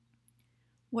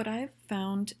What I've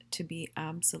found to be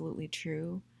absolutely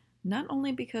true, not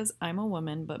only because I'm a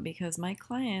woman, but because my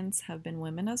clients have been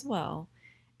women as well,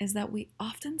 is that we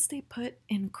often stay put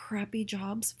in crappy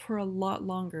jobs for a lot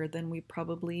longer than we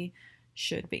probably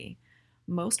should be.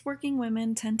 Most working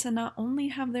women tend to not only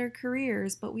have their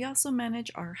careers, but we also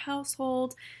manage our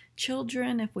household,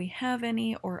 children if we have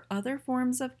any, or other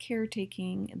forms of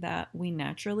caretaking that we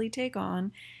naturally take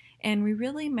on, and we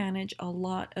really manage a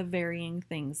lot of varying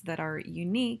things that are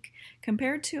unique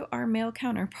compared to our male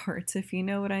counterparts, if you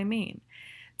know what I mean.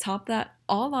 Top that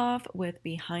all off with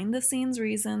behind the scenes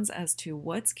reasons as to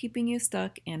what's keeping you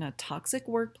stuck in a toxic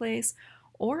workplace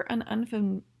or an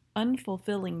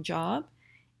unfulfilling job.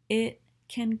 It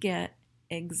can get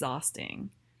exhausting.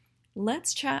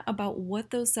 Let's chat about what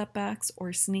those setbacks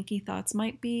or sneaky thoughts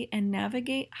might be and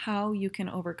navigate how you can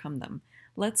overcome them.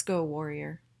 Let's go,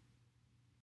 warrior.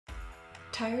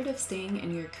 Tired of staying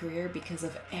in your career because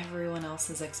of everyone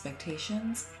else's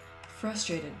expectations?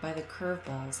 Frustrated by the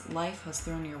curveballs life has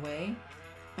thrown your way?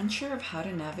 Unsure of how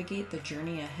to navigate the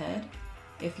journey ahead?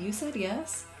 If you said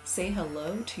yes, say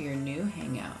hello to your new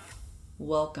hangout.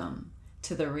 Welcome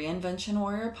to the Reinvention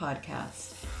Warrior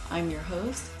podcast. I'm your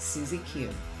host, Susie Q.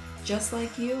 Just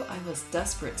like you, I was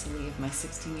desperate to leave my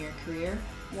 16-year career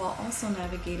while also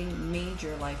navigating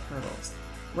major life hurdles.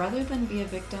 Rather than be a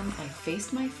victim, I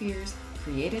faced my fears,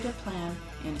 created a plan,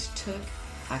 and took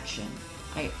action.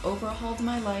 I overhauled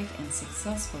my life and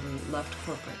successfully left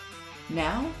corporate.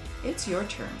 Now, it's your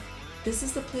turn. This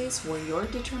is the place where your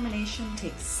determination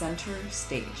takes center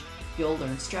stage. You'll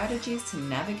learn strategies to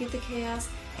navigate the chaos,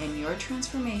 and your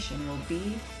transformation will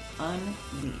be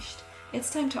unleashed.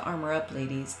 It's time to armor up,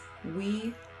 ladies.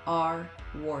 We are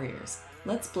warriors.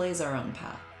 Let's blaze our own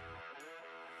path.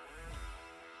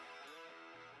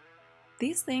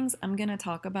 These things I'm going to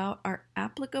talk about are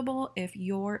applicable if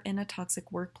you're in a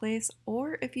toxic workplace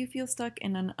or if you feel stuck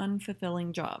in an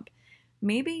unfulfilling job.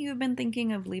 Maybe you've been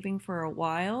thinking of leaving for a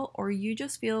while, or you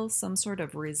just feel some sort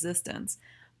of resistance,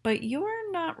 but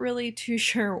you're not really too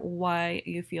sure why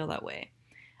you feel that way.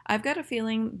 I've got a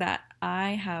feeling that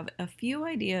I have a few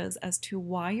ideas as to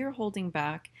why you're holding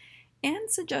back and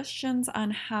suggestions on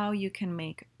how you can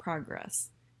make progress.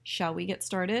 Shall we get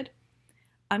started?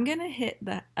 I'm going to hit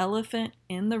the elephant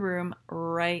in the room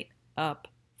right up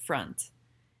front.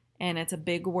 And it's a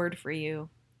big word for you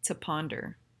to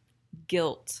ponder.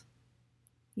 Guilt.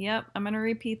 Yep, I'm going to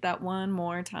repeat that one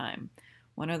more time.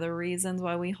 One of the reasons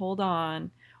why we hold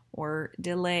on or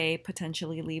delay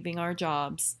potentially leaving our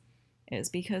jobs is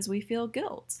because we feel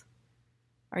guilt.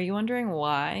 Are you wondering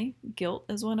why guilt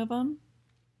is one of them?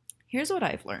 Here's what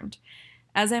I've learned.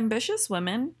 As ambitious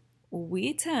women,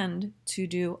 we tend to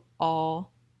do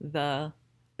all the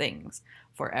things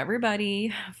for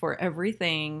everybody, for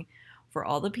everything, for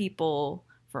all the people,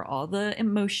 for all the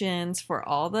emotions, for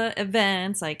all the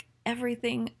events. Like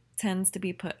everything tends to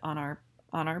be put on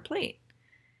our plate.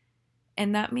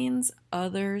 And that means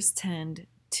others tend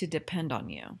to depend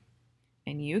on you.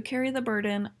 And you carry the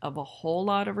burden of a whole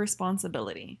lot of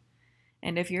responsibility.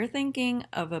 And if you're thinking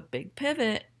of a big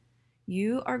pivot,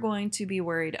 you are going to be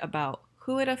worried about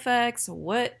who it affects,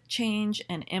 what change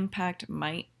and impact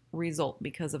might result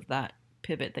because of that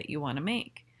pivot that you want to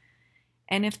make.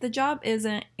 And if the job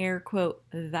isn't, air quote,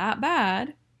 that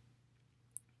bad,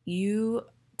 you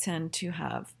tend to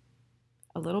have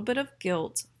a little bit of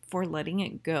guilt for letting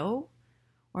it go.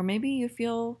 Or maybe you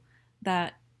feel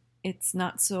that it's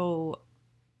not so,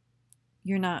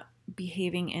 you're not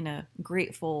behaving in a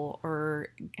grateful or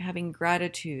having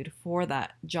gratitude for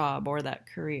that job or that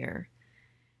career.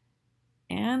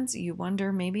 And you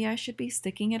wonder, maybe I should be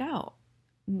sticking it out.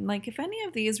 Like, if any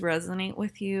of these resonate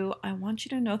with you, I want you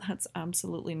to know that's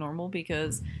absolutely normal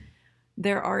because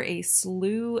there are a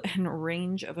slew and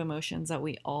range of emotions that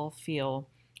we all feel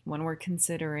when we're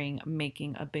considering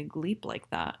making a big leap like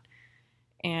that.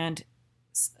 And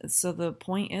so the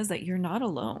point is that you're not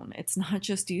alone. It's not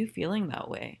just you feeling that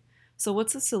way. So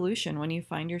what's the solution when you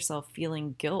find yourself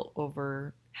feeling guilt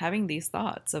over having these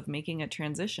thoughts of making a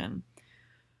transition?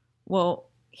 Well,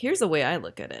 here's the way I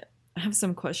look at it. I have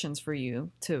some questions for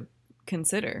you to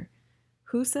consider.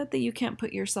 Who said that you can't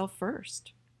put yourself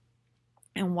first?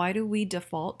 And why do we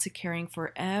default to caring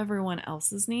for everyone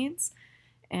else's needs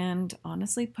and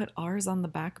honestly put ours on the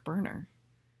back burner?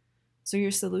 So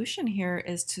your solution here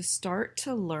is to start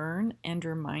to learn and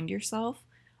remind yourself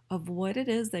of what it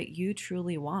is that you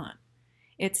truly want.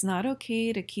 It's not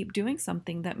okay to keep doing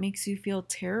something that makes you feel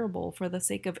terrible for the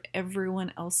sake of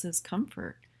everyone else's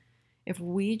comfort. If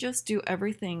we just do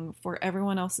everything for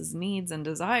everyone else's needs and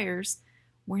desires,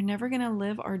 we're never going to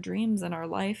live our dreams and our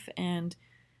life and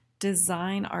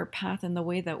design our path in the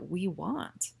way that we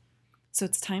want. So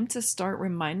it's time to start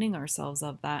reminding ourselves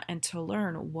of that and to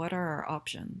learn what are our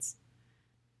options.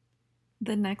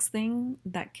 The next thing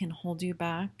that can hold you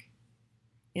back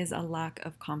is a lack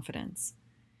of confidence.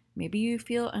 Maybe you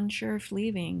feel unsure if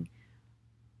leaving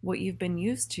what you've been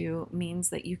used to means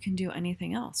that you can do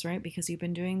anything else, right? Because you've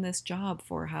been doing this job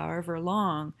for however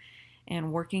long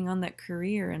and working on that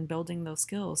career and building those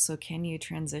skills. So can you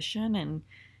transition and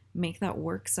make that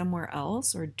work somewhere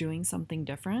else or doing something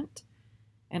different?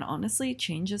 And honestly,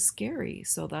 change is scary.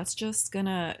 So that's just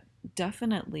gonna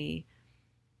definitely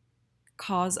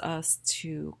cause us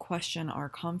to question our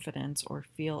confidence or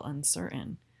feel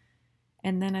uncertain.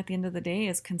 And then at the end of the day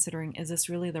is considering, is this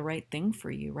really the right thing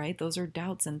for you, right? Those are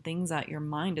doubts and things that your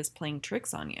mind is playing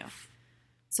tricks on you.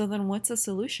 So then what's a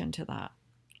solution to that?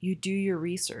 You do your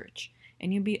research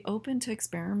and you be open to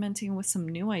experimenting with some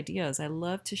new ideas. I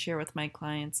love to share with my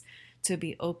clients to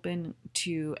be open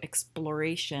to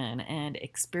exploration and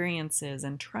experiences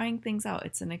and trying things out.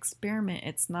 It's an experiment.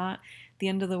 It's not the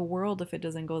end of the world if it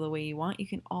doesn't go the way you want. You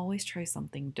can always try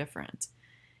something different.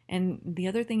 And the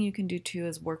other thing you can do too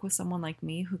is work with someone like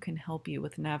me who can help you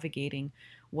with navigating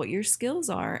what your skills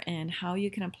are and how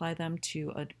you can apply them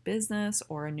to a business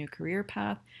or a new career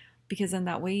path, because in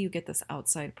that way you get this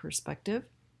outside perspective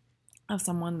of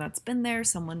someone that's been there,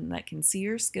 someone that can see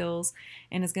your skills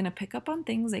and is going to pick up on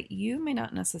things that you may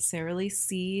not necessarily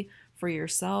see for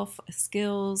yourself,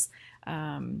 skills,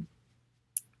 and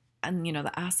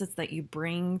the assets that you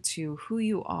bring to who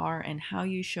you are and how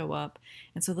you show up.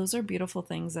 And so those are beautiful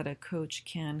things that a coach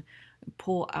can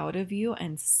pull out of you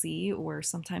and see, where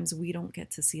sometimes we don't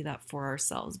get to see that for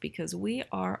ourselves because we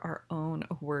are our own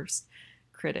worst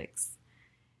critics.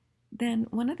 Then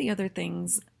one of the other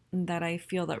things that I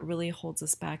feel that really holds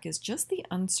us back is just the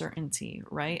uncertainty,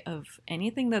 right? Of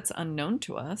anything that's unknown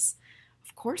to us.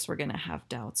 Of course, we're going to have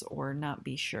doubts or not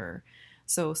be sure.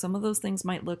 So some of those things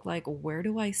might look like, where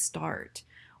do I start?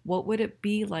 What would it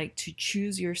be like to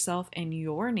choose yourself and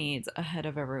your needs ahead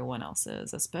of everyone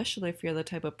else's, especially if you're the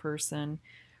type of person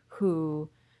who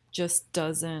just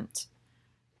doesn't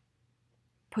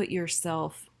put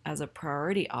yourself as a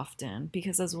priority often?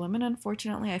 Because as women,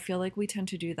 unfortunately, I feel like we tend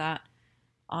to do that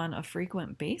on a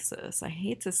frequent basis. I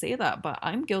hate to say that, but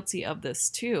I'm guilty of this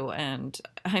too. And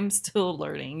I'm still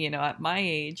learning, at my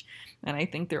age. And I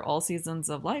think they're all seasons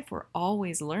of life. We're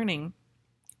always learning.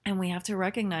 And we have to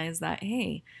recognize that,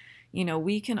 hey,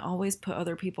 we can always put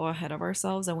other people ahead of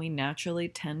ourselves, and we naturally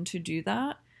tend to do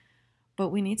that. But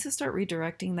we need to start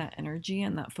redirecting that energy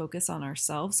and that focus on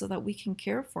ourselves so that we can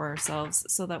care for ourselves,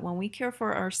 so that when we care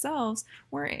for ourselves,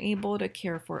 we're able to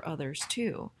care for others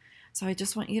too. So I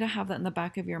just want you to have that in the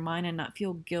back of your mind and not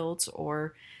feel guilt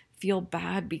or feel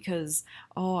bad because,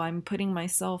 oh, I'm putting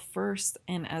myself first.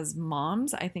 And as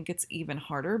moms, I think it's even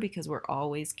harder because we're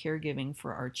always caregiving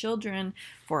for our children,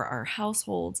 for our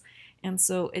households. And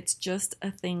so it's just a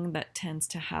thing that tends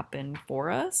to happen for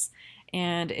us.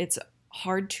 And it's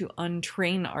hard to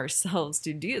untrain ourselves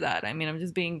to do that. I mean, I'm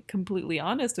just being completely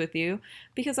honest with you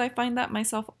because I find that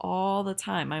myself all the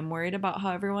time. I'm worried about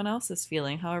how everyone else is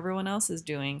feeling, how everyone else is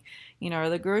doing. Are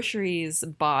the groceries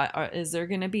bought? Is there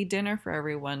going to be dinner for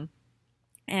everyone?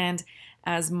 And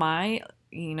as my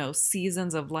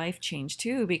seasons of life change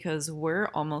too, because we're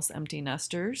almost empty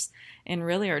nesters, and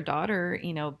really our daughter,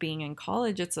 being in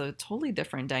college, it's a totally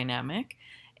different dynamic.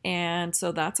 And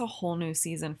so that's a whole new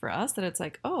season for us, that it's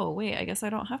like, oh, wait, I guess I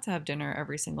don't have to have dinner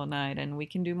every single night and we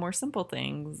can do more simple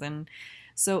things. And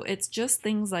so it's just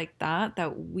things like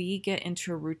that we get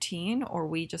into a routine, or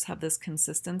we just have this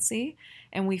consistency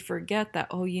and we forget that,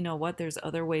 oh, you know what, there's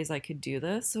other ways I could do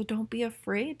this. So don't be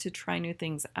afraid to try new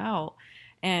things out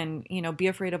and, be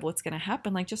afraid of what's going to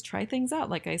happen. Like, just try things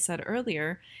out, like I said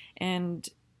earlier. And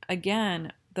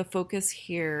again, the focus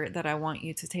here that I want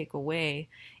you to take away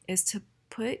is to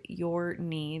put your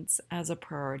needs as a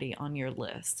priority on your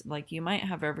list. Like, you might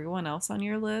have everyone else on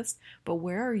your list, but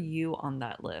where are you on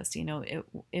that list?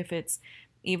 If it's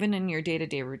even in your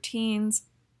day-to-day routines,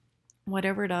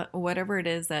 whatever it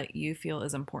is that you feel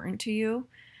is important to you,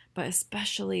 but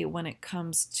especially when it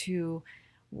comes to,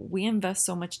 we invest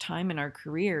so much time in our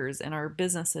careers and our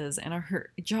businesses and our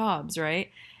jobs,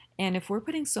 right? And if we're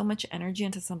putting so much energy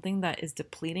into something that is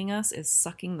depleting us, is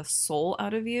sucking the soul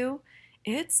out of you,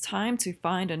 it's time to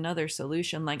find another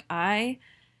solution. Like, it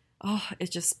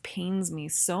just pains me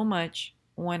so much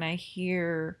when I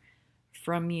hear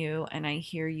from you and I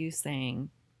hear you saying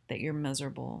that you're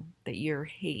miserable, that you're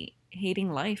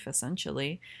hating life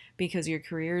essentially, because your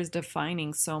career is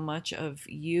defining so much of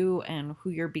you and who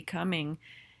you're becoming,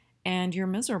 and you're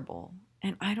miserable.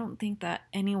 And I don't think that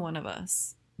any one of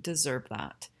us deserve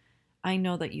that. I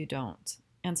know that you don't.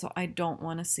 And so I don't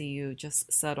want to see you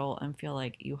just settle and feel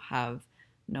like you have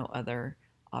no other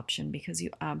option because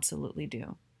you absolutely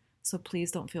do. So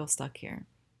please don't feel stuck here.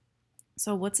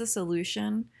 So, what's a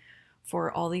solution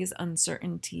for all these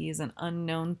uncertainties and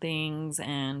unknown things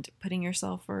and putting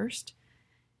yourself first?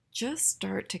 Just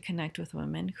start to connect with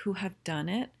women who have done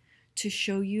it to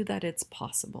show you that it's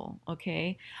possible,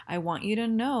 okay? I want you to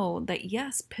know that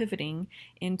yes, pivoting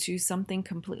into something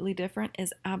completely different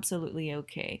is absolutely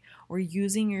okay, or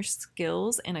using your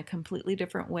skills in a completely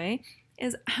different way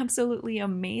is absolutely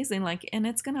amazing. Like, and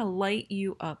it's gonna light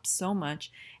you up so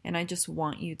much. And I just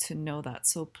want you to know that.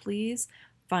 So please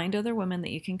find other women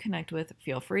that you can connect with.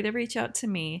 Feel free to reach out to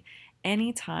me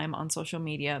anytime on social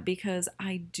media because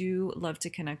I do love to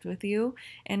connect with you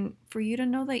and for you to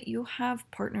know that you have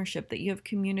partnership, that you have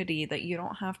community, that you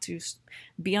don't have to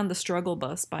be on the struggle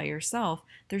bus by yourself.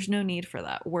 There's no need for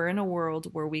that. We're in a world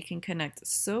where we can connect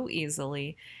so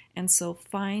easily. And so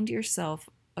find yourself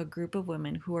a group of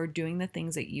women who are doing the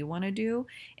things that you want to do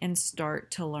and start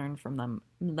to learn from them.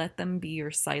 Let them be your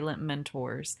silent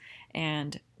mentors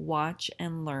and watch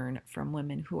and learn from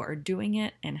women who are doing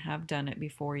it and have done it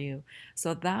before you.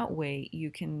 So that way you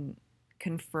can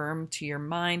confirm to your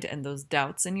mind and those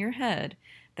doubts in your head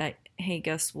that, hey,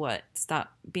 guess what?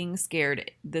 Stop being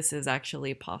scared. This is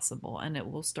actually possible, and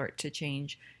it will start to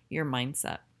change your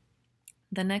mindset.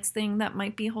 The next thing that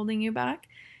might be holding you back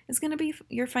is going to be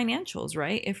your financials,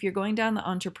 right? If you're going down the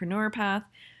entrepreneur path,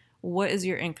 what is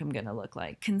your income going to look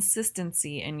like?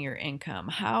 Consistency in your income.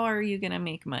 How are you going to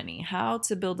make money? How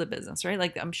to build a business, right?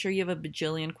 Like, I'm sure you have a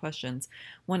bajillion questions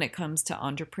when it comes to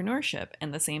entrepreneurship.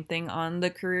 And the same thing on the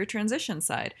career transition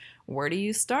side. Where do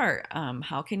you start?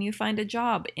 How can you find a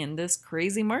job in this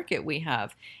crazy market we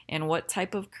have? And what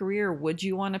type of career would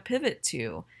you want to pivot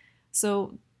to?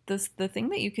 So the thing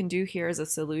that you can do here as a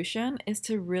solution is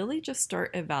to really just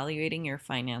start evaluating your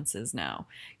finances now.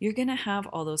 You're going to have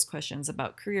all those questions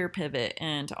about career pivot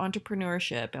and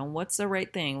entrepreneurship and what's the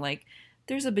right thing. Like,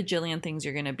 there's a bajillion things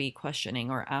you're going to be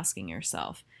questioning or asking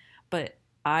yourself. But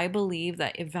I believe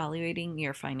that evaluating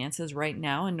your finances right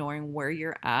now and knowing where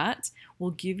you're at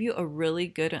will give you a really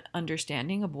good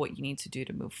understanding of what you need to do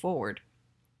to move forward.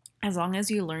 As long as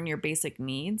you learn your basic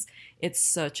needs, it's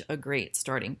such a great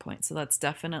starting point. So that's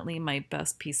definitely my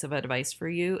best piece of advice for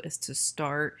you is to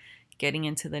start getting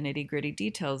into the nitty-gritty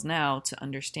details now to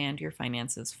understand your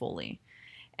finances fully.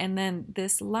 And then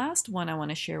this last one I want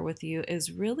to share with you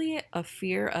is really a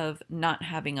fear of not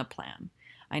having a plan.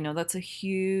 I know that's a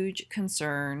huge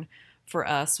concern for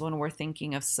us when we're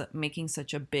thinking of making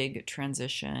such a big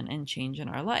transition and change in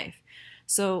our life.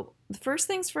 So, the first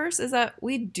things first is that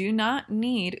we do not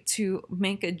need to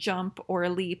make a jump or a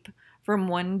leap from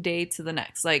one day to the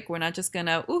next. Like, we're not just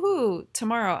gonna, woohoo,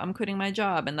 tomorrow I'm quitting my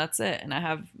job and that's it, and I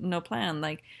have no plan.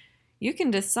 Like, you can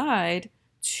decide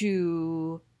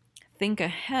to think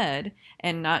ahead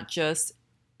and not just,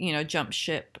 jump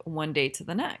ship one day to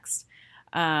the next.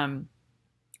 And,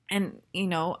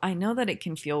 I know that it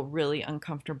can feel really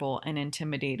uncomfortable and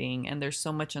intimidating, and there's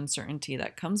so much uncertainty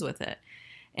that comes with it.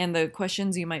 And the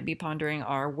questions you might be pondering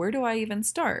are, where do I even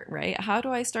start, right? How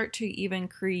do I start to even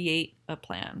create a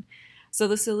plan? So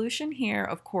the solution here,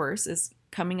 of course, is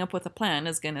coming up with a plan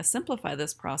is going to simplify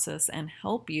this process and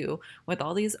help you with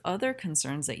all these other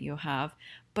concerns that you have.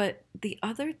 But the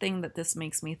other thing that this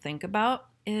makes me think about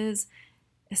is,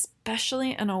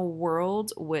 especially in a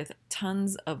world with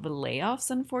tons of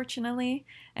layoffs, unfortunately,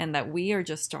 and that we are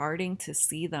just starting to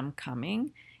see them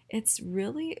coming, it's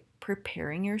really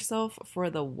preparing yourself for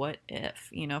the what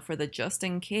if, for the just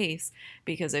in case.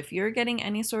 Because if you're getting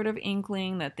any sort of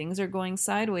inkling that things are going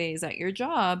sideways at your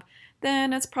job,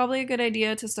 then it's probably a good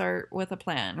idea to start with a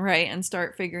plan, right? And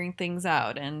start figuring things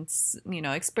out and,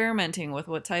 experimenting with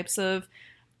what types of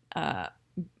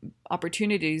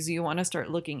opportunities you want to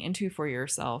start looking into for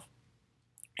yourself.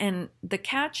 And the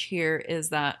catch here is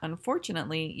that,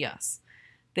 unfortunately, yes,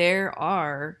 there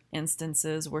are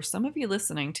instances where some of you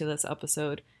listening to this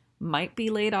episode might be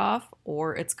laid off,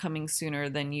 or it's coming sooner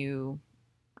than you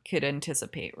could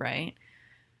anticipate, right?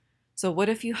 So what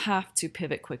if you have to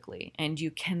pivot quickly and you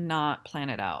cannot plan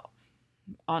it out?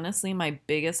 Honestly, my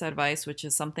biggest advice, which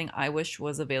is something I wish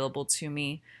was available to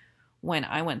me when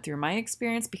I went through my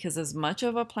experience, because as much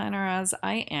of a planner as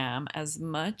I am, as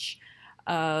much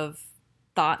of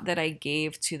thought that I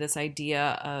gave to this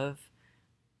idea of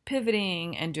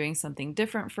pivoting and doing something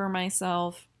different for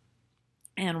myself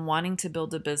and wanting to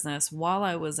build a business while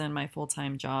I was in my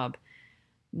full-time job,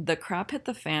 the crap hit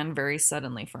the fan very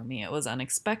suddenly for me. It was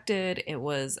unexpected. It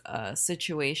was a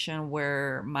situation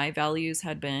where my values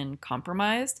had been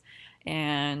compromised,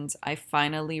 And I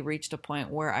finally reached a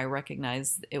point where I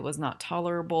recognized it was not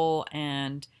tolerable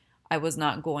and I was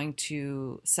not going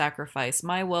to sacrifice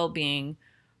my well being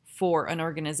for an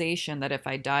organization that, if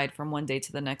I died from one day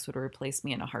to the next, would replace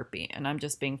me in a heartbeat. And I'm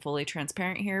just being fully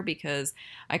transparent here because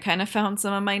I kind of found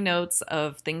some of my notes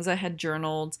of things I had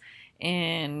journaled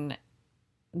in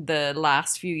the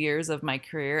last few years of my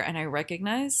career, and I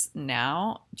recognize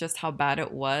now just how bad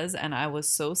it was, and I was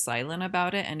so silent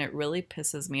about it, and it really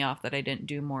pisses me off that I didn't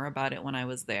do more about it when I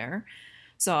was there.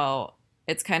 So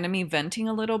it's kind of me venting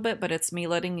a little bit, but it's me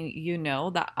letting you know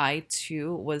that I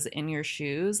too was in your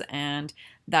shoes, and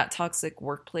that toxic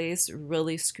workplace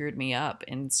really screwed me up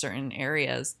in certain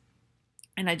areas.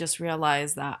 And I just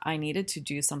realized that I needed to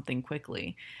do something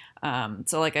quickly.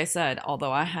 So, like I said,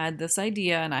 although I had this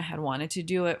idea and I had wanted to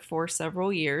do it for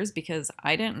several years because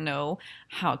I didn't know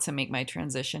how to make my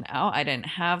transition out, I didn't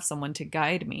have someone to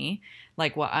guide me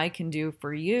like what I can do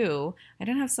for you. I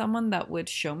didn't have someone that would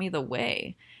show me the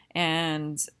way.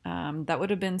 And that would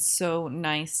have been so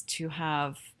nice to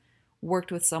have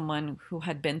worked with someone who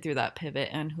had been through that pivot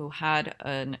and who had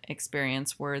an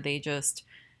experience where they just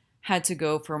had to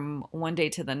go from one day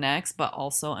to the next, but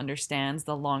also understands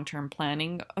the long term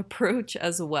planning approach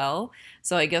as well.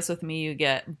 So I guess with me, you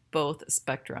get both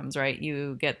spectrums, right?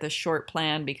 You get the short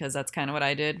plan because that's kind of what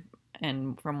I did.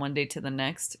 And from one day to the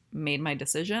next, made my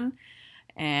decision.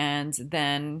 And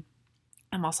then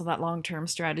I'm also that long term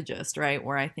strategist, right?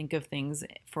 Where I think of things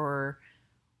for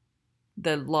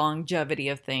the longevity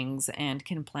of things and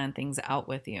can plan things out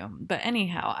with you. But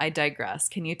anyhow, I digress.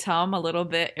 Can you tell I'm a little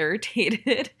bit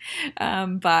irritated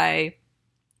by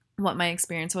what my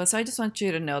experience was? So I just want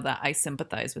you to know that I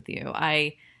sympathize with you.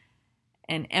 I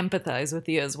and empathize with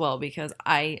you as well because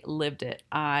I lived it.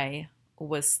 I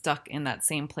was stuck in that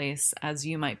same place as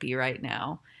you might be right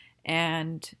now.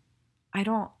 And I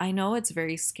know it's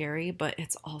very scary, but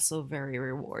it's also very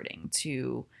rewarding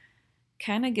to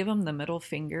kind of give them the middle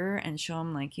finger and show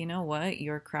them, like, you know what,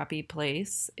 your crappy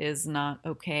place is not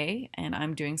okay, and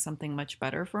I'm doing something much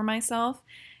better for myself.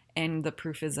 And the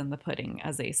proof is in the pudding,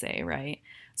 as they say, right?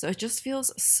 So it just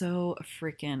feels so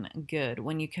freaking good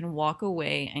when you can walk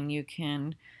away and you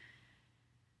can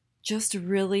just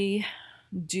really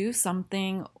do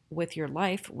something with your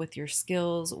life, with your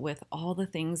skills, with all the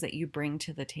things that you bring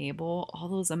to the table, all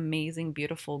those amazing,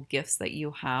 beautiful gifts that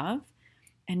you have,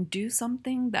 and do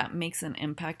something that makes an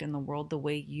impact in the world the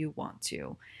way you want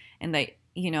to. And that,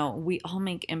 we all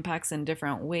make impacts in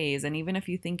different ways. And even if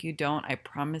you think you don't, I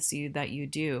promise you that you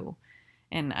do.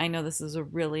 And I know this is a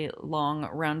really long,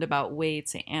 roundabout way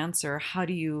to answer how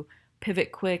do you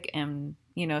pivot quick and,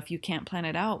 if you can't plan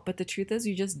it out. But the truth is,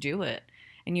 you just do it.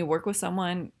 And you work with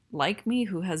someone like me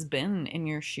who has been in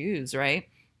your shoes, right?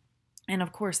 And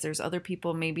of course, there's other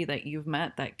people maybe that you've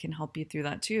met that can help you through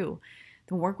that too.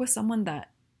 Then work with someone that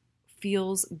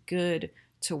feels good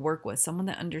to work with, someone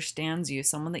that understands you,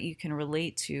 someone that you can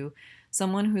relate to,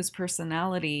 someone whose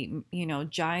personality,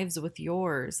 jives with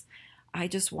yours. I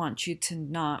just want you to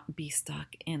not be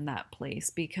stuck in that place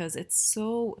because it's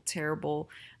so terrible.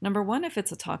 Number one, if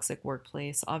it's a toxic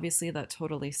workplace, obviously that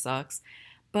totally sucks.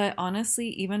 But honestly,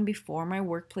 even before my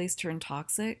workplace turned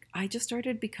toxic, I just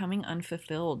started becoming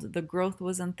unfulfilled. The growth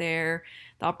wasn't there,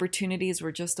 the opportunities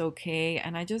were just okay,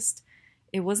 and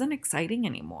it wasn't exciting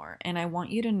anymore. And I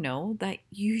want you to know that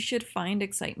you should find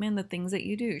excitement in the things that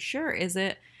you do. Sure, is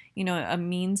it, a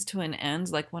means to an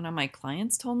end, like one of my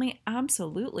clients told me?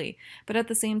 Absolutely. But at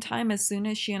the same time, as soon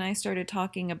as she and I started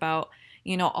talking about,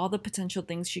 all the potential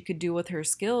things she could do with her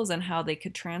skills and how they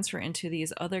could transfer into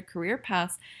these other career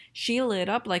paths, she lit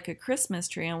up like a Christmas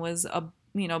tree and was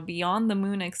beyond the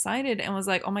moon excited and was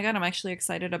like, oh my God, I'm actually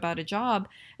excited about a job.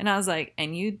 And I was like,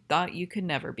 and you thought you could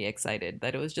never be excited,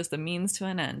 that it was just a means to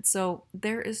an end. So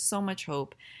there is so much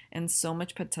hope and so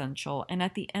much potential. And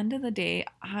at the end of the day,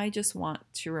 I just want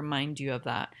to remind you of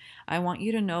that. I want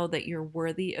you to know that you're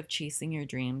worthy of chasing your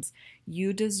dreams.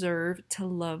 You deserve to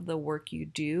love the work you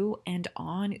do and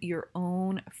on your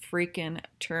own freaking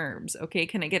terms. Okay,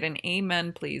 can I get an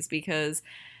amen, please? Because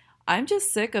I'm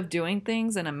just sick of doing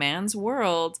things in a man's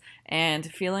world and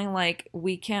feeling like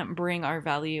we can't bring our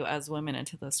value as women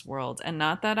into this world. And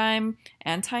not that I'm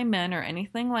anti-men or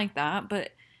anything like that, but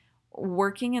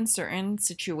working in certain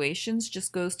situations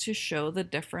just goes to show the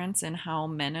difference in how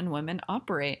men and women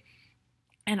operate.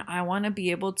 And I want to be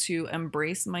able to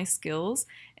embrace my skills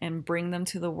and bring them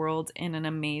to the world in an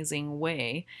amazing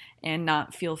way and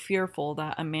not feel fearful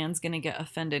that a man's going to get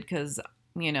offended because,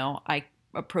 I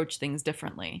approach things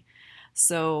differently.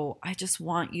 So I just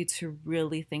want you to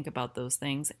really think about those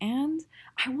things. And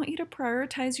I want you to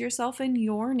prioritize yourself and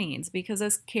your needs because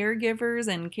as caregivers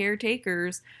and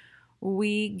caretakers,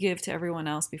 We give to everyone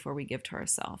else before we give to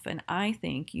ourselves. And I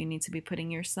think you need to be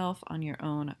putting yourself on your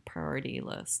own priority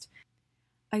list.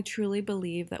 I truly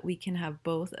believe that we can have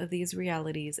both of these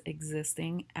realities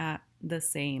existing at the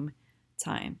same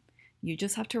time. You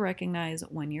just have to recognize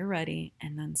when you're ready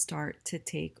and then start to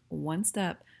take one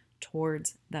step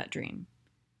towards that dream.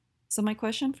 So, my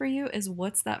question for you is,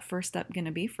 what's that first step going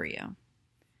to be for you?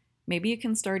 Maybe you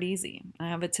can start easy. I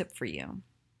have a tip for you.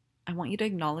 I want you to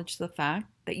acknowledge the fact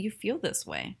that you feel this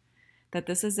way, that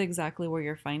this is exactly where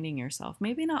you're finding yourself.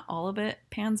 Maybe not all of it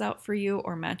pans out for you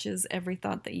or matches every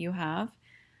thought that you have,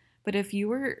 but if you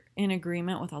were in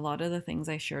agreement with a lot of the things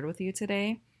I shared with you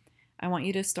today, I want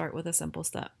you to start with a simple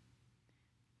step.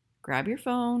 Grab your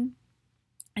phone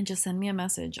and just send me a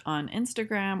message on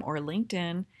Instagram or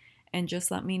LinkedIn and just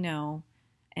let me know.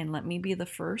 And let me be the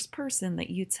first person that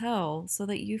you tell so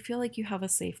that you feel like you have a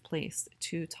safe place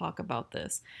to talk about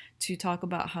this, to talk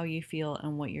about how you feel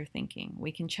and what you're thinking.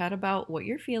 We can chat about what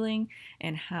you're feeling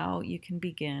and how you can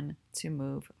begin to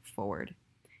move forward.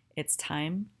 It's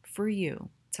time for you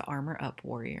to armor up,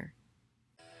 warrior.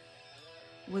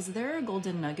 Was there a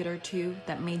golden nugget or two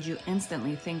that made you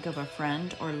instantly think of a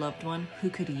friend or loved one who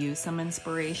could use some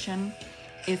inspiration?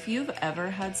 If you've ever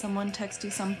had someone text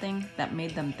you something that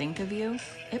made them think of you,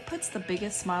 it puts the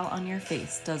biggest smile on your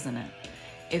face, doesn't it?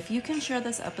 If you can share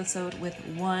this episode with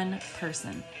one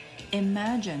person,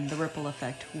 imagine the ripple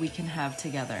effect we can have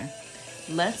together.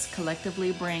 Let's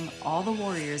collectively bring all the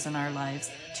warriors in our lives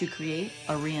to create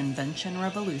a reinvention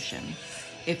revolution.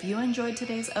 If you enjoyed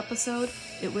today's episode,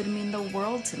 it would mean the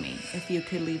world to me if you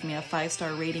could leave me a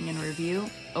 5-star rating and review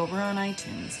over on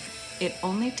iTunes. It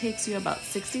only takes you about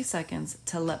 60 seconds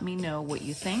to let me know what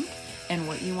you think and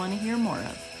what you want to hear more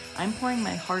of. I'm pouring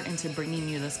my heart into bringing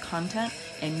you this content,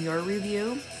 and your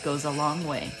review goes a long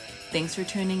way. Thanks for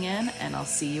tuning in, and I'll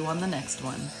see you on the next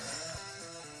one.